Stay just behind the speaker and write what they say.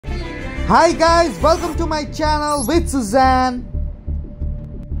Hi guys, welcome to my channel with Susanne.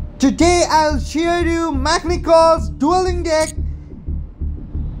 Today I'll share you Mcnichols dueling deck.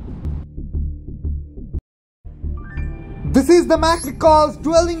 This is the Mcnichols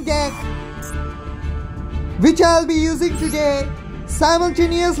dueling deck which I'll be using today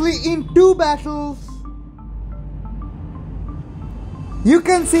simultaneously in 2 battles. You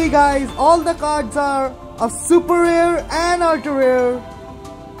can see guys, all the cards are of super rare and ultra rare.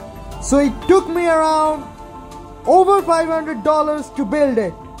 So it took me around over $500 to build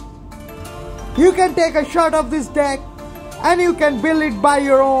it. You can take a shot of this deck and you can build it by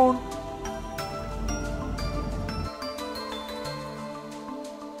your own.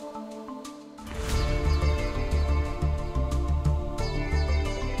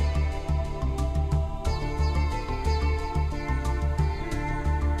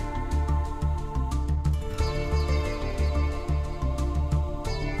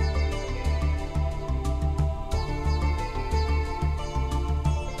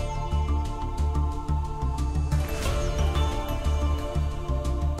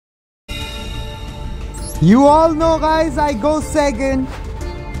 You all know guys, I go second.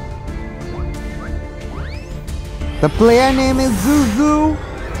 The player name is Zuzu.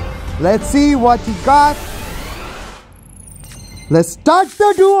 Let's see what he got. Let's start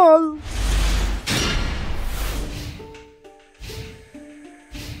the duel.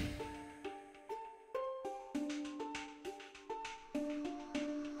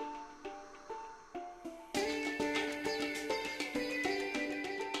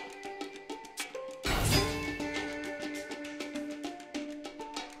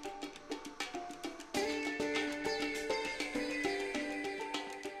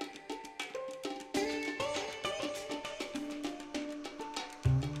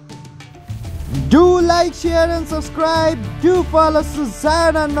 Do like, share and subscribe. Do follow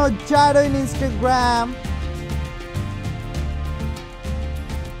Susanne on yugioh in Instagram.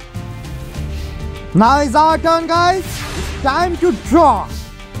 Now it's our turn guys. It's time to draw.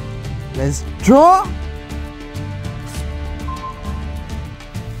 Let's draw.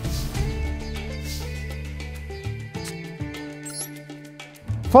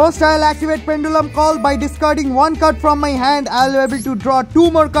 First I'll activate Pendulum Call. By discarding 1 card from my hand, I'll be able to draw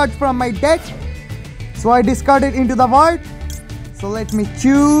 2 more cards from my deck. So I discard it into the void. So let me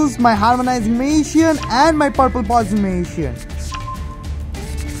choose my Harmonizing Magician and my Purple Poison Magician.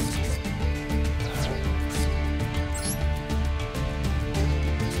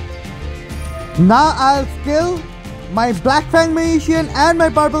 Now I'll skill my Black Fang Magician and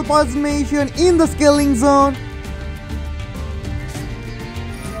my Purple Poison Magician in the skilling zone.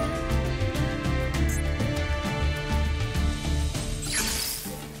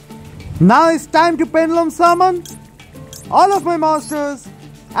 Now it's time to Pendulum Summon all of my monsters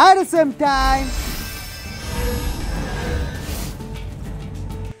at the same time.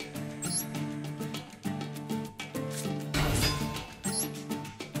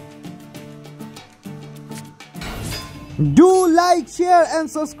 Do like, share and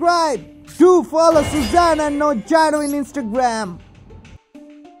subscribe. Do follow Susanne and yugioh in Instagram.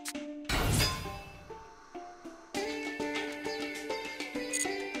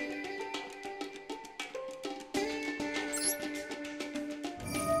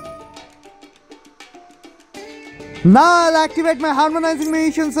 Now I'll activate my Harmonizing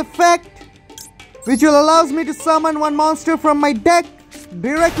Magician's effect, which will allow me to summon 1 monster from my deck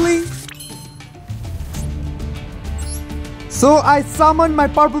directly. So I summon my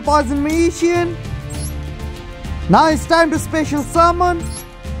Purple Poison Magician. Now it's time to special summon.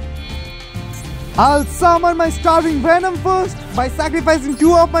 I'll summon my Starving Venom first by sacrificing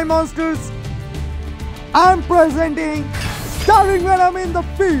 2 of my monsters. I'm presenting Starving Venom in the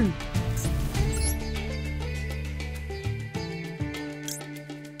field.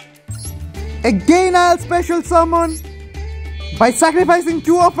 Again I'll special summon. By sacrificing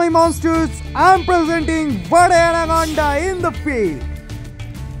 2 of my monsters, I'm presenting Verde Anaconda in the field.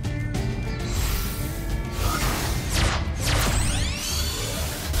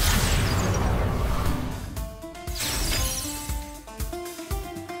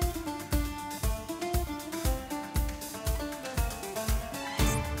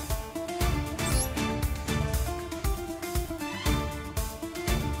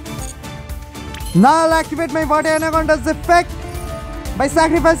 Now I'll activate my Verde Anaconda's effect. By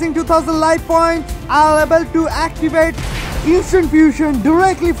sacrificing 2000 life points, I'll be able to activate Instant Fusion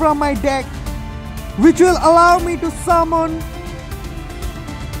directly from my deck, which will allow me to summon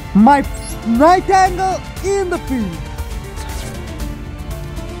my Right Angle in the field.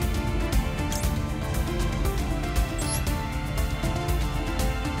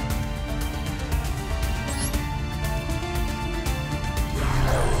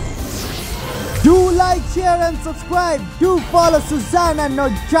 like, share and subscribe. Do follow Susanne and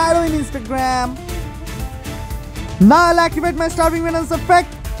yugioh in Instagram. Now I'll activate my starving venom's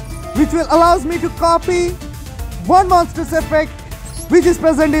effect, which will allows me to copy one monster's effect which is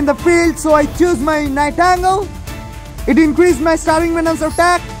present in the field. So I choose my Mcnichols. It increased my starving venom's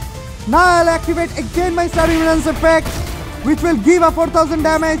attack. Now I'll activate again my starving venom's effect, which will give a 4000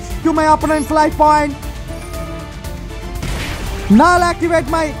 damage to my opponent's life point. Now I'll activate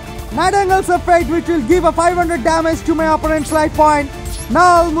my Mcnichols effect, which will give a 500 damage to my opponent's life point. Now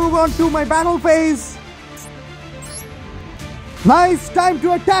I'll move on to my battle phase. Now it's time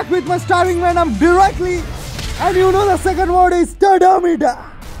to attack with my starving venom directly, and you know the second word is Terdometer.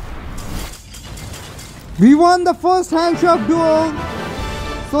 We won the first handshake duel,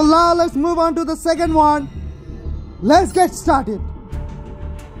 so now let's move on to the second one. Let's get started.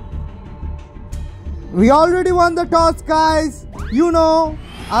 We already won the toss, guys. You know,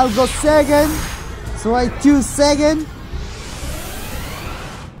 I'll go second, so I choose second.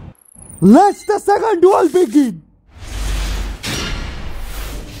 Let's the second duel begin.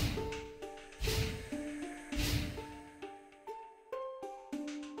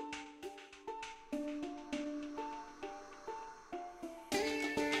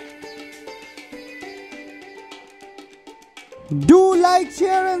 Do like,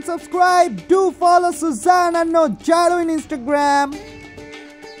 share and subscribe. Do follow Susanne and yugioh in Instagram.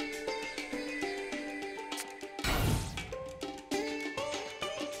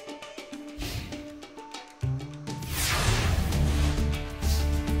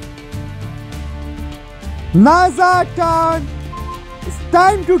 Now it's our turn. It's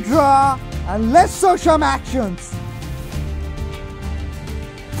time to draw and let's show some actions.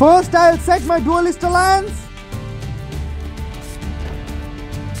 First I'll set my duelist alliance.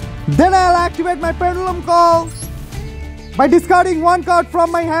 Then I'll activate my pendulum call. By discarding one card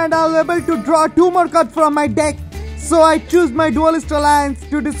from my hand, I'll be able to draw two more cards from my deck. So I choose my duelist alliance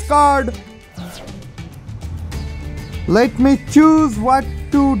to discard. Let me choose what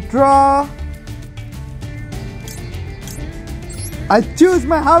to draw. I choose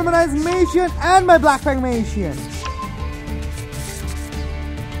my harmonized magician and my black fang magician.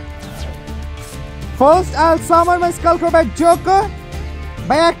 First I'll summon my Skullcrobat Joker.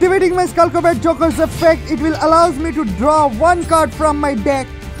 By activating my Skullcrobat Joker's effect, it will allows me to draw one card from my deck.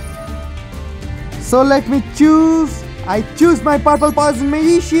 So let me choose. I choose my Purple Poison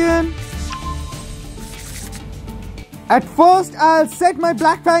Magician. At first, I'll set my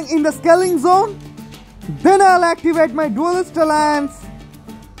Black Fang in the scaling zone. Then I'll activate my Duelist Alliance,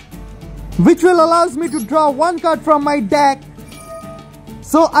 which will allows me to draw one card from my deck.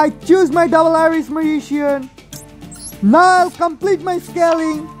 So I choose my Double Iris Magician. Now I'll complete my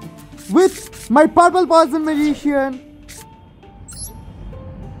scaling with my Purple Poison Magician.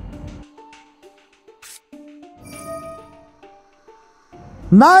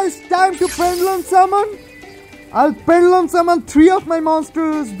 Now it's time to Pendulum Summon. I'll Pendulum Summon 3 of my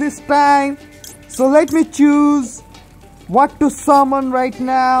monsters this time. So let me choose what to summon right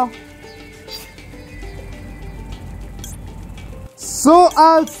now. So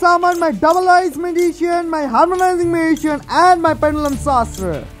I'll summon my Double Eyes Magician, my Harmonizing Magician and my Pendulum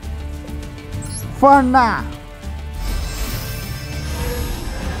Sorcerer. For now.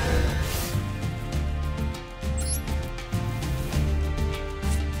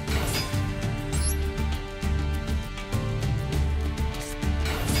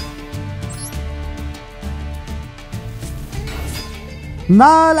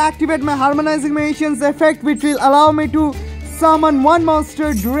 Now I'll activate my Harmonizing Magician's effect, which will allow me to summon one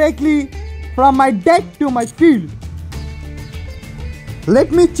monster directly from my deck to my field.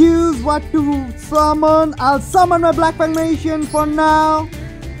 Let me choose what to summon. I'll summon my Black Fang Magician for now.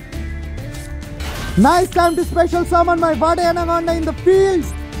 Now it's time to special summon my Vade Anaconda in the field.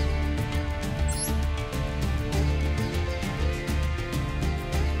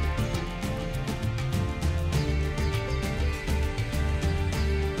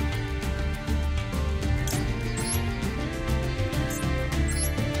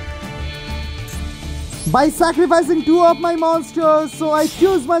 By sacrificing 2 of my monsters, so I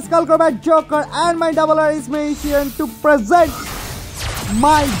choose my Skullcrobat Joker and my Double Iris Magician to present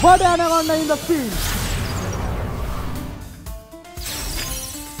my Vade Anaconda in the field.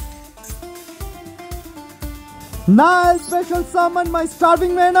 Now I'll special summon my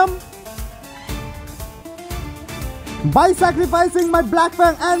Starving Venom. By sacrificing my Black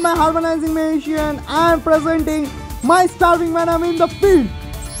Fang and my Harmonizing Magician, I am presenting my Starving Venom in the field.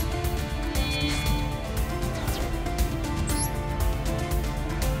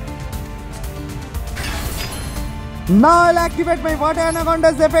 Now I'll activate my Vade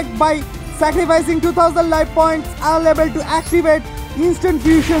Anaconda's effect by sacrificing 2000 life points, I'll able to activate instant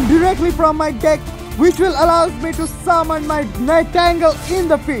fusion directly from my deck, which will allow me to summon my Mcnichols in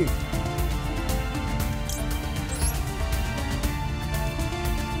the field.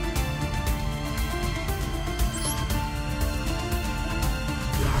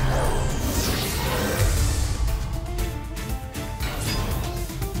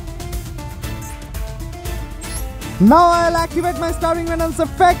 Now I'll activate my Starving Venom's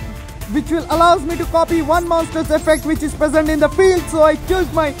effect, which will allows me to copy one monster's effect which is present in the field. So I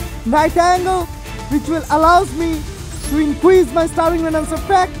choose my Mcnichols, which will allows me to increase my Starving Venom's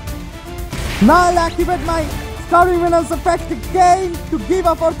effect. Now I'll activate my Starving Venom's effect again to give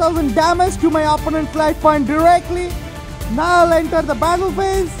a 4000 damage to my opponent's life point directly. Now I'll enter the battle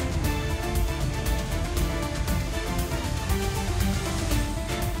phase.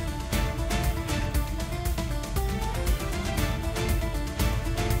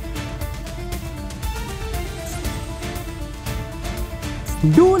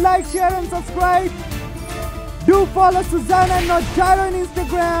 Do like, share and subscribe. Do follow Susanne and not Gyro on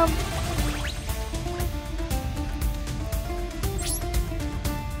Instagram.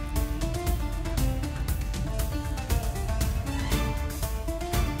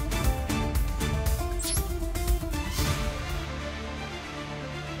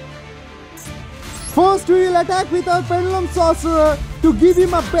 First we will attack with our Pendulum Sorcerer to give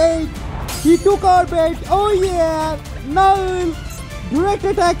him a bait. He took our bait, oh yeah. Now we will direct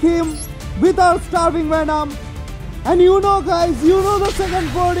attack him with our Starving Venom. And you know guys, you know the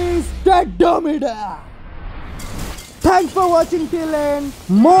second word is Dedometer. Thanks for watching till end.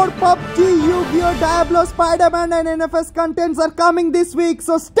 More PUBG, Yu-Gi-Oh, Diablo, Spiderman and NFS contents are coming this week,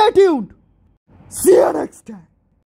 so stay tuned. See you next time.